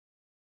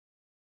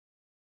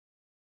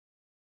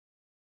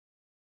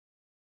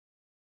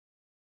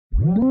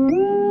It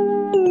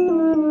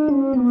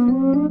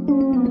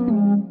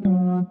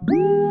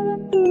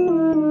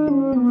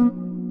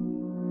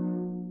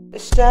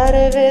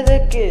started with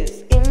a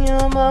kiss in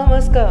your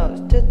mama's couch.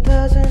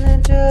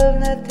 2012,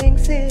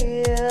 nothing's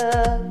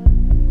here.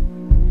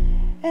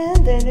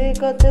 And then we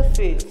got the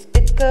feels.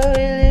 It got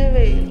really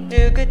real.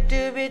 Too good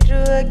to be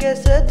true, I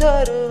guess I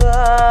thought it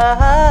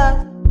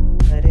was.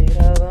 But did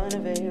I run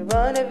away,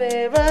 run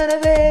away, run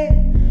away?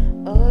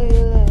 Oh,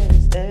 your love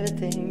is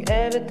everything,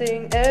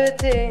 everything,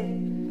 everything.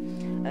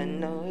 I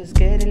know it's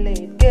getting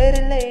late,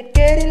 getting late,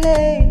 getting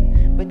late.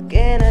 But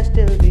can I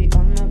still be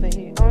on my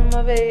way, on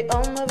my way,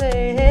 on my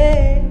way?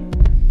 Hey,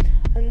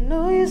 I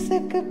know you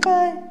said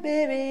goodbye,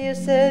 baby, you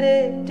said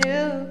it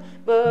too.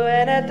 But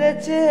when I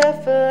touch you, I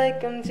feel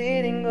like I'm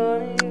cheating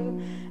on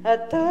you. I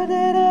thought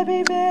that I'd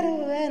be better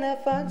when I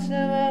found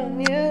someone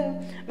new.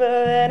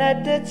 But when I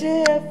touch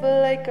you, I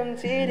feel like I'm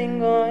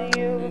cheating on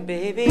you,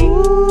 baby.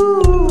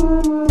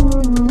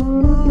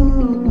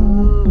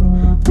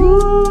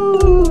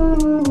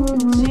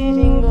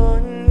 Cheating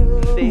on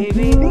you,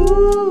 baby.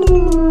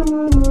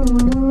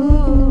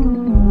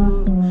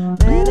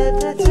 When I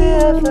touch you,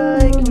 I feel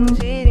like I'm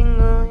cheating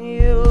on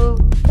you.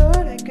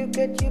 Thought I could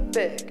get you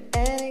back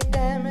any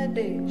time of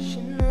day.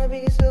 Should not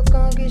be so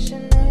conky,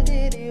 should not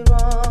did it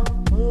wrong.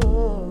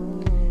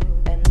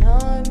 And now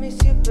I miss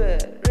you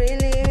bad,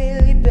 really,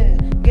 really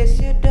bad. Guess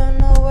you don't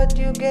know what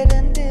you get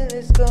until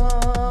it's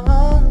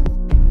gone.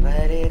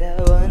 Why did I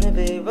run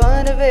away,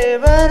 run away,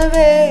 run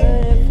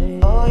away?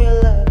 All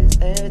your love is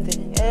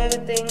everything,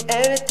 everything,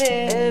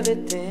 everything,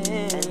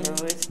 everything. I know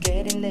it's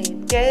getting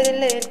late, getting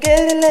late,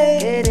 getting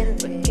late.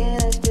 But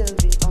can I still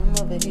be on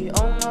my way,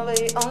 on my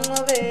way, on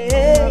my way?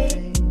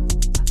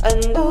 I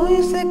know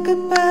you said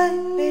goodbye,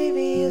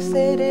 baby, you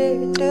said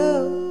it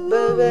too.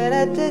 But when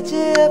I touch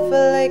you, I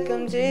feel like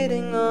I'm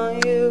cheating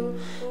on you.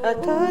 I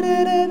thought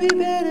that I'd be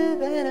better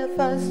when I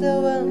found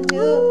someone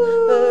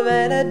new. But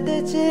when I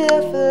touch you,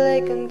 I feel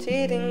like I'm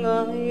cheating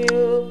on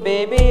you,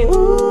 baby.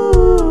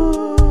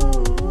 Ooh,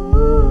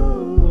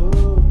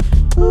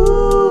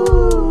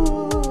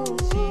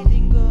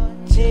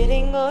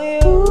 cheating on you.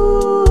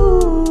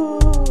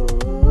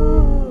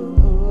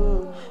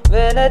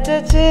 When I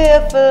touch you,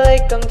 I feel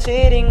like I'm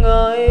cheating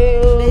on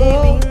you,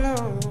 baby. No,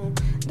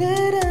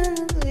 that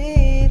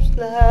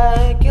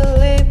like your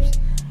lips,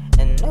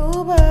 and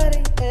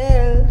nobody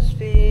else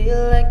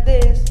feel like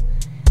this.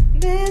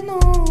 There's no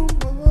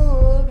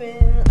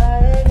moving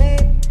I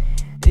need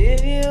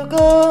if you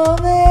go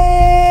away.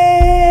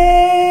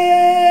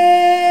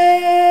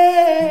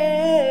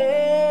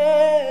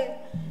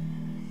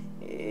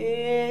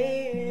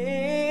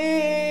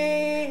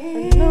 I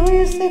know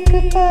you said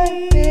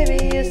goodbye, baby,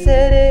 you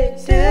said it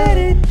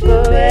too.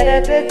 But when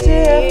I touch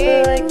you, I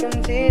feel like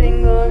I'm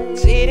cheating on you.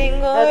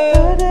 I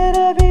thought that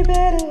I'd be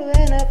better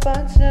when I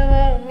found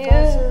someone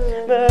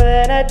new. But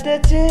when I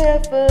touch you, I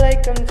feel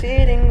like I'm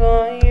cheating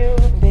on you.